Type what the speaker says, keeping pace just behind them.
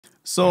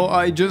So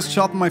I just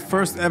shot my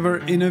first ever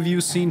interview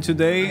scene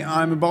today.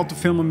 I'm about to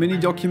film a mini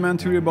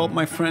documentary about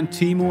my friend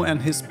Timo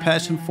and his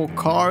passion for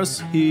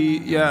cars.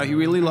 He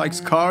really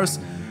likes cars.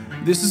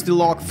 This is the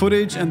log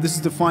footage and this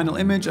is the final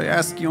image. I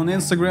asked you on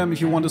Instagram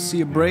if you want to see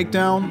a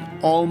breakdown.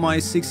 All my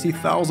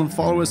 60,000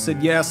 followers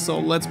said yes, so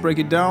let's break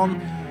it down.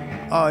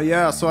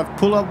 So I've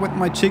pulled up with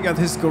my chick at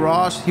his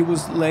garage. He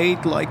was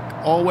late like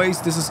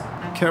always. This is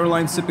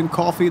Caroline sipping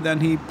coffee. Then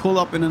he pulled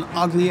up in an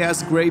ugly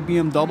ass gray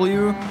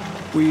BMW.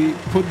 We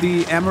put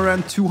the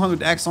Amaranth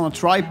 200X on a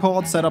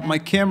tripod, set up my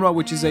camera,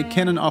 which is a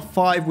Canon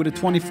R5 with a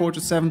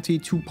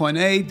 24-70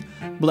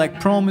 2.8, black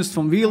Promise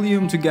from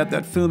Velium to get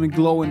that filming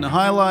glow in the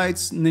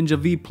highlights, Ninja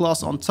V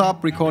Plus on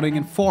top, recording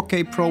in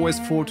 4K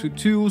ProRes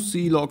 422,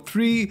 C-Log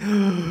 3.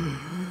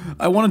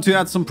 I wanted to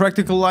add some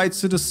practical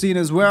lights to the scene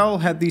as well.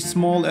 Had these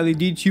small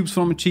LED tubes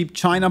from a cheap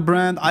China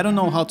brand. I don't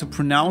know how to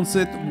pronounce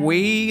it.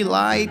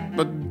 Way-Light,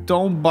 but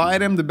don't buy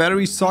them. The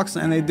battery sucks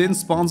and they didn't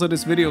sponsor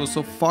this video,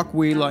 so fuck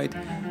Way-Light.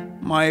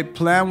 My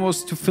plan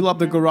was to fill up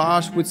the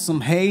garage with some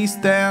haze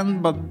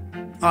then, but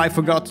I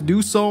forgot to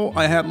do so.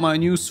 I had my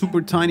new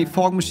super tiny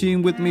fog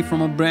machine with me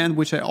from a brand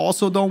which I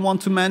also don't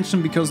want to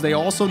mention because they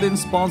also didn't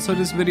sponsor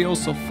this video,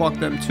 so fuck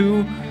them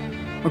too.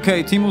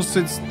 Okay, Timo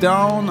sits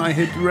down, I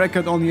hit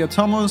record on the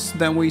Atomos,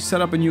 then we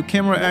set up a new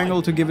camera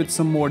angle to give it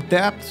some more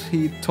depth.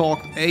 He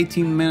talked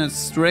 18 minutes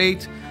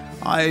straight.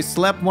 I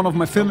slapped one of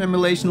my film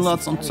emulation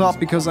LUTs on top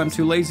because I'm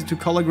too lazy to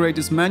color grade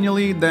this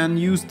manually, then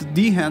used the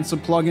Dehancer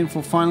plugin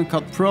for Final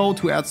Cut Pro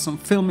to add some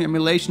film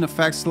emulation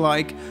effects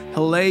like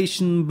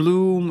halation,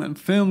 bloom and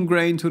film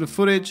grain to the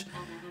footage.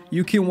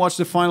 You can watch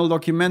the final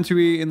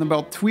documentary in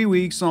about 3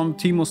 weeks on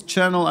Timo's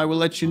channel. I will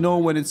let you know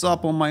when it's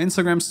up on my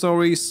Instagram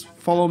stories.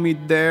 Follow me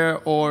there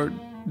or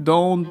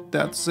don't.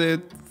 That's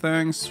it.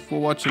 Thanks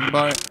for watching.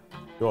 Bye.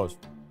 Jos,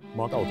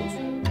 mag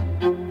Autos.